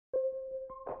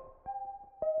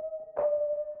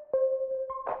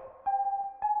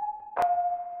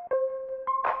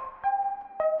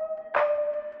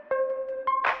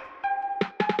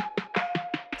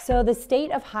So the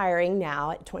state of hiring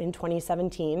now in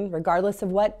 2017, regardless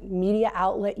of what media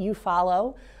outlet you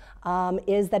follow,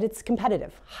 is that it's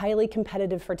competitive, highly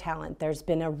competitive for talent. There's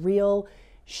been a real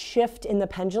shift in the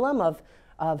pendulum of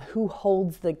who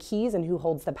holds the keys and who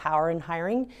holds the power in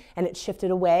hiring, and it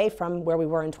shifted away from where we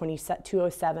were in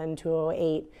 2007,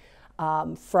 2008,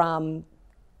 from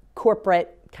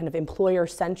corporate kind of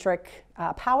employer-centric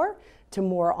power to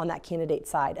more on that candidate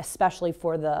side, especially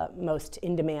for the most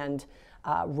in-demand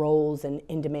roles and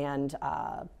in-demand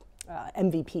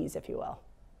MVPs, if you will.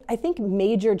 I think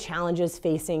major challenges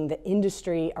facing the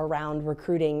industry around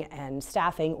recruiting and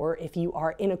staffing, or if you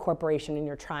are in a corporation and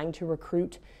you're trying to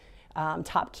recruit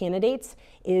top candidates,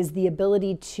 is the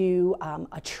ability to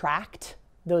attract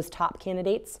those top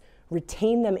candidates,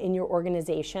 retain them in your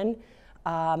organization,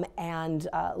 and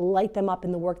light them up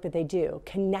in the work that they do.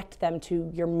 Connect them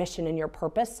to your mission and your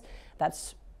purpose.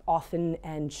 That's often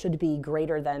and should be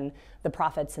greater than the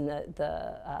profits and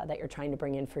that you're trying to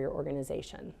bring in for your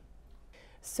organization.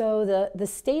 So the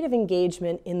state of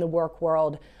engagement in the work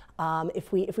world,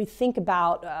 if we think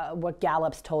about what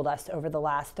Gallup's told us over the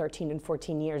last 13 and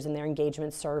 14 years in their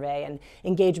engagement survey and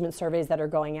engagement surveys that are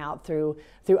going out through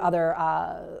other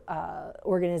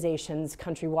organizations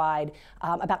countrywide,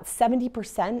 about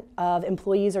 70% of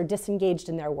employees are disengaged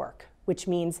in their work, which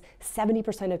means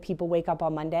 70% of people wake up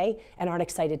on Monday and aren't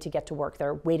excited to get to work.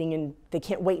 They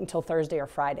can't wait until Thursday or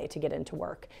Friday to get into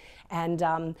work. And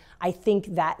I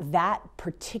think that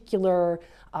particular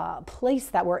place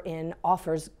that we're in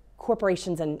offers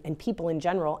corporations and people in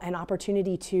general an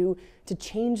opportunity to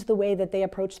change the way that they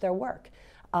approach their work,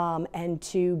 and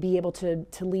to be able to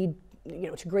lead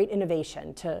to great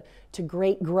innovation, to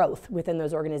great growth within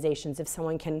those organizations if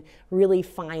someone can really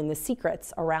find the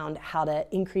secrets around how to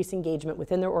increase engagement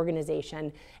within their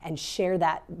organization and share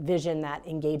that vision, that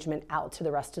engagement out to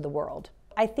the rest of the world.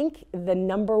 I think the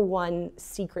 #1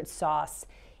 secret sauce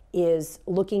is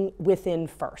looking within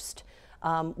first.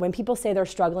 When people say they're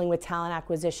struggling with talent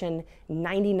acquisition,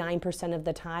 99% of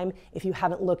the time, if you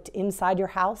haven't looked inside your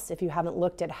house, if you haven't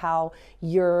looked at how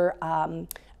your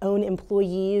own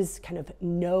employees kind of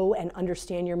know and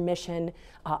understand your mission,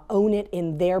 own it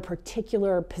in their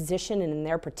particular position and in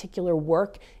their particular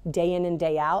work day in and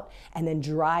day out, and then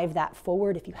drive that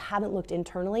forward, if you haven't looked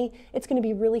internally, it's going to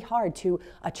be really hard to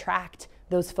attract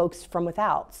those folks from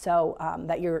without, so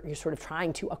that you're sort of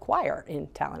trying to acquire in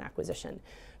talent acquisition.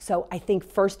 So I think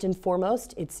first and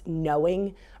foremost, it's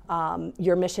knowing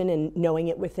your mission and knowing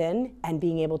it within and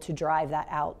being able to drive that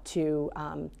out to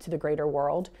the greater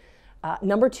world.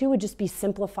 #2 would just be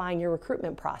simplifying your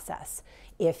recruitment process.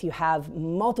 If you have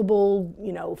multiple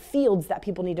fields that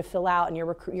people need to fill out and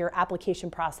your application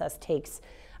process takes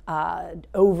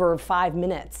over 5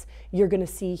 minutes, you're going to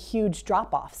see huge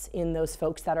drop-offs in those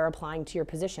folks that are applying to your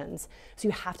positions. So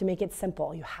you have to make it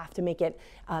simple. You have to make it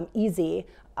easy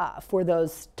for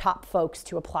those top folks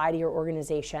to apply to your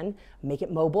organization. Make it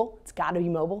mobile. It's got to be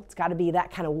mobile. It's got to be that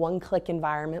kind of one-click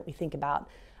environment. We think about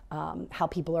how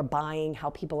people are buying, how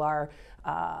people are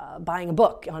buying a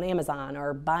book on Amazon,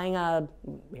 or buying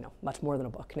much more than a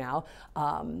book now,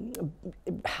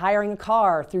 hiring a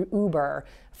car through Uber,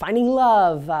 finding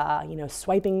love,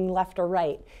 swiping left or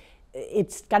right.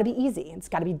 It's got to be easy. It's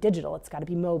got to be digital. It's got to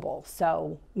be mobile.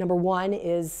 So #1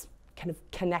 is kind of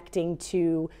connecting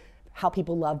to how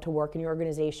people love to work in your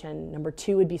organization.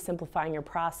 #2 would be simplifying your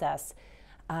process.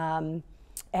 And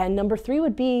 #3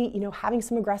 would be, having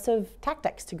some aggressive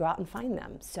tactics to go out and find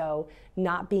them. So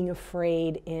not being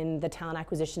afraid in the talent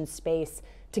acquisition space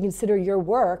to consider your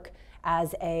work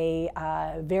as a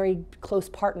very close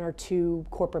partner to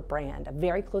corporate brand, a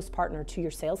very close partner to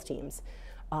your sales teams.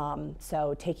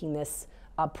 So taking this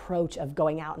approach of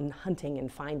going out and hunting and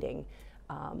finding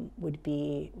would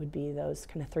be those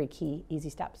kind of 3 key easy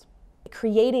steps.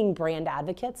 Creating brand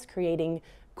advocates, creating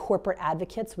corporate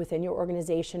advocates within your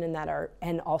organization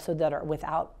and also that are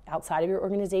outside of your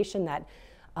organization that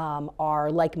are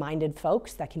like-minded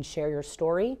folks that can share your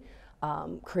story,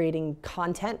 creating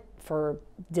content for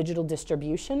digital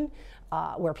distribution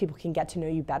where people can get to know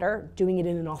you better, doing it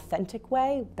in an authentic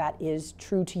way that is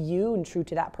true to you and true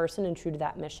to that person and true to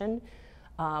that mission,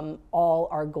 all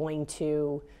are going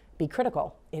to be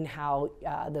critical in how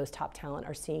those top talent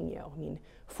are seeing you. I mean,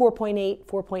 4.8,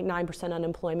 4.9%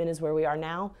 unemployment is where we are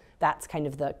now. That's kind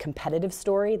of the competitive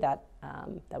story that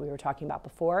we were talking about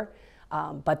before.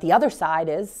 But the other side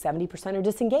is 70% are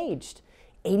disengaged.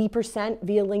 80%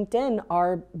 via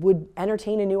LinkedIn would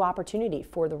entertain a new opportunity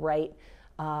for the right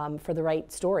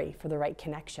story, for the right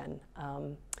connection.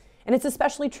 And it's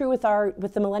especially true with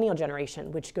the millennial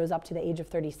generation, which goes up to the age of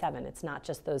 37. It's not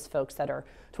just those folks that are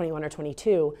 21 or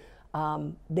 22.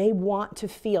 They want to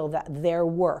feel that their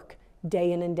work,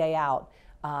 day in and day out,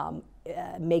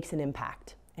 makes an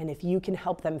impact. And if you can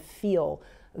help them feel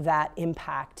that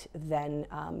impact, then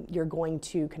you're going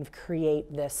to kind of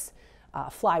create this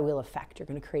flywheel effect. You're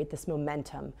going to create this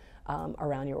momentum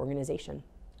around your organization.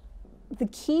 The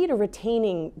key to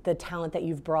retaining the talent that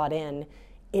you've brought in,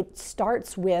 it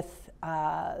starts with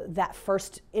that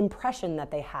first impression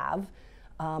that they have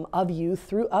of you,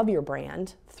 of your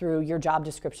brand, through your job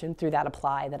description, through that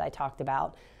apply that I talked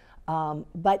about.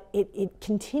 But it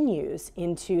continues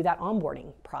into that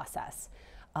onboarding process,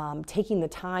 taking the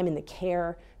time and the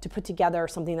care to put together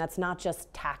something that's not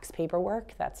just tax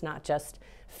paperwork, that's not just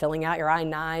filling out your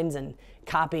I-9s and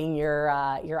copying your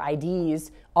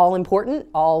IDs, all important,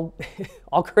 all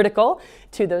critical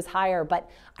to those hire. But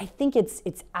I think it's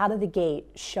out of the gate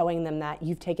showing them that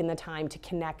you've taken the time to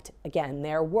connect, again,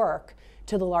 their work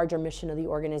to the larger mission of the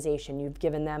organization. You've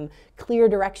given them clear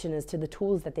direction as to the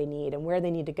tools that they need and where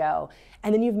they need to go.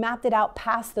 And then you've mapped it out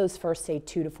past those first, say,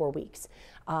 2 to 4 weeks.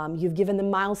 You've given them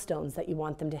milestones that you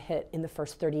want them to hit in the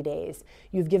first 30 days.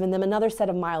 You've given them another set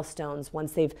of milestones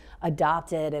once they've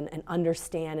adopted and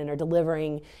understand and are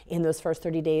delivering in those first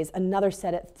 30 days, another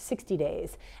set at 60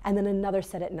 days, and then another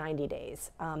set at 90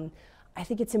 days. I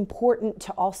think it's important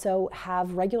to also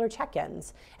have regular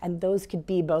check-ins, and those could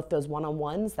be both those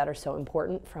one-on-ones that are so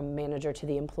important from manager to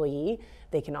the employee.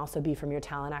 They can also be from your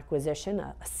talent acquisition,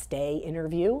 a stay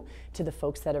interview to the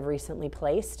folks that have recently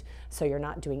placed. So you're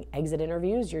not doing exit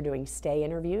interviews, you're doing stay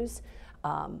interviews,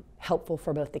 helpful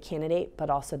for both the candidate but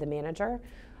also the manager.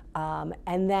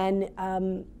 And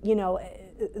then, you know,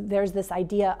 there's this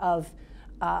idea of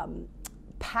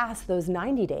past those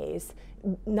 90 days,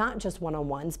 not just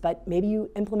one-on-ones, but maybe you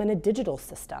implement a digital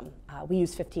system. We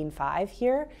use 15.5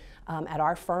 here at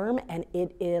our firm, and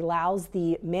it allows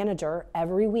the manager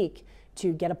every week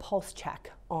to get a pulse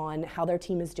check on how their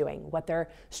team is doing, what they're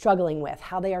struggling with,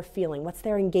 how they are feeling, what's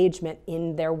their engagement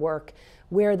in their work,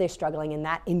 where are they struggling, and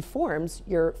that informs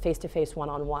your face-to-face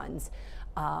one-on-ones.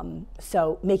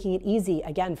 So making it easy,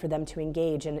 again, for them to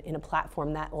engage in a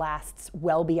platform that lasts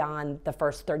well beyond the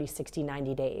first 30, 60,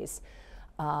 90 days.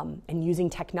 And using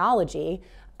technology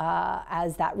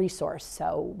as that resource.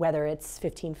 So whether it's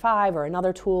 15.5 or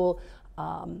another tool,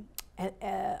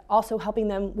 also helping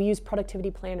them, we use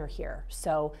Productivity Planner here.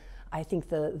 So I think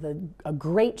a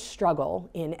great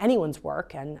struggle in anyone's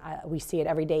work, and we see it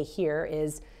every day here,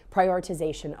 is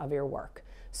prioritization of your work.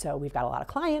 So we've got a lot of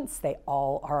clients, they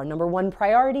all are our number one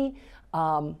priority.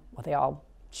 Well, they all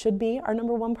should be our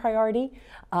number one priority.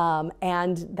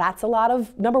 And that's a lot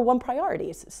of number one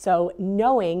priorities. So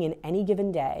knowing in any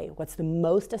given day what's the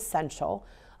most essential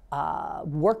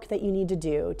work that you need to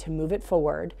do to move it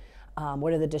forward,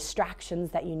 what are the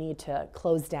distractions that you need to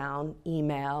close down,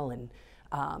 email and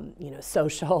you know,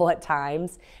 social at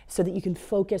times, so that you can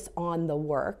focus on the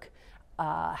work,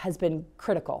 has been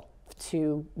critical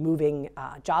to moving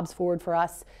jobs forward for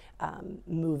us,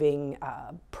 moving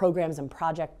programs and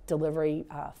project delivery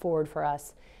forward for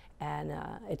us. And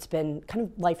it's been kind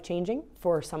of life-changing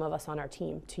for some of us on our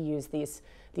team to use these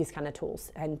kind of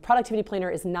tools. And Productivity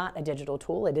Planner is not a digital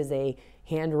tool. It is a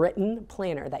handwritten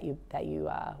planner that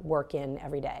you work in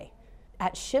every day.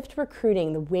 At Shift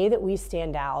Recruiting, the way that we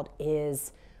stand out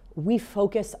is we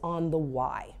focus on the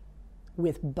why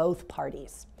with both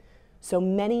parties. So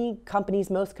many companies,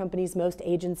 most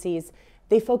agencies,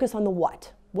 they focus on the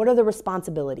what. What are the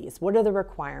responsibilities? What are the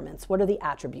requirements? What are the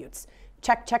attributes?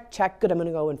 Check, check, check, good, I'm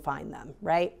gonna go and find them,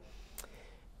 right?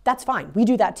 That's fine, we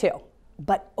do that too.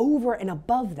 But over and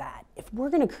above that, if we're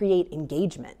gonna create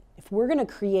engagement, if we're gonna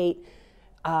create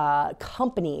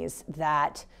companies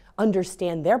that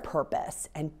understand their purpose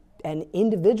and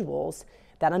individuals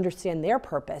that understand their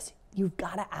purpose, you've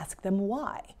gotta ask them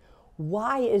why.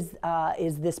 Why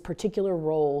is this particular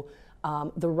role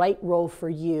the right role for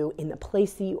you in the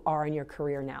place that you are in your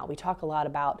career now? We talk a lot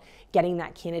about getting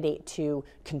that candidate to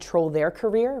control their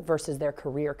career versus their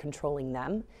career controlling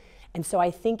them. And so I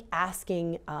think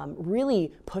asking,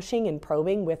 really pushing and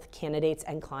probing with candidates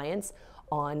and clients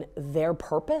on their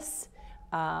purpose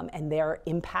and their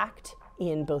impact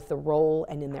in both the role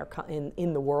and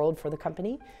in the world for the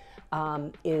company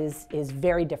is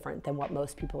very different than what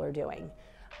most people are doing.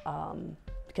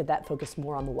 Because that focus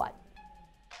more on the what.